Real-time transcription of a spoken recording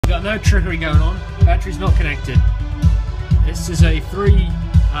got no trickery going on. Battery's not connected. This is a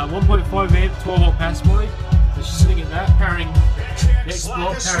 1.5 amp 12 volt power supply. So she's sitting at that, powering the X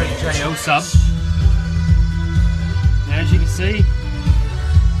block, powering JL sub. Now as you can see,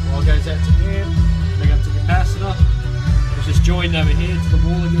 wire goes out to amp, back up to capacitor. It's just joined over here to the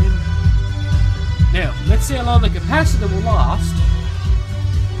wall again. Now, let's see how long the capacitor will last.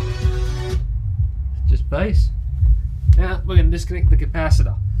 Just base. Now, we're going to disconnect the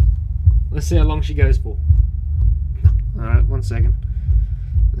capacitor. Let's see how long she goes for. Alright, 1 second.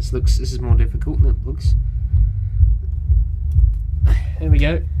 This is more difficult than it looks. There we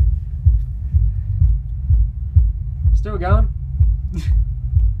go. Still going.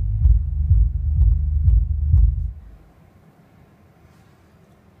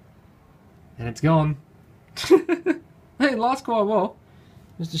 And it's gone. Hey, it lasts quite a while.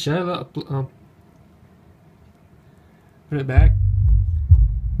 Just to show that. Put it back.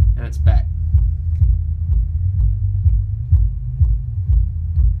 And it's back.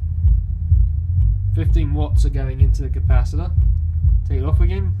 $15 are going into the capacitor. Take it off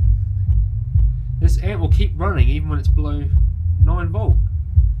again. This amp will keep running even when it's below 9 volt.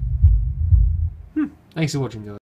 Thanks for watching, guys.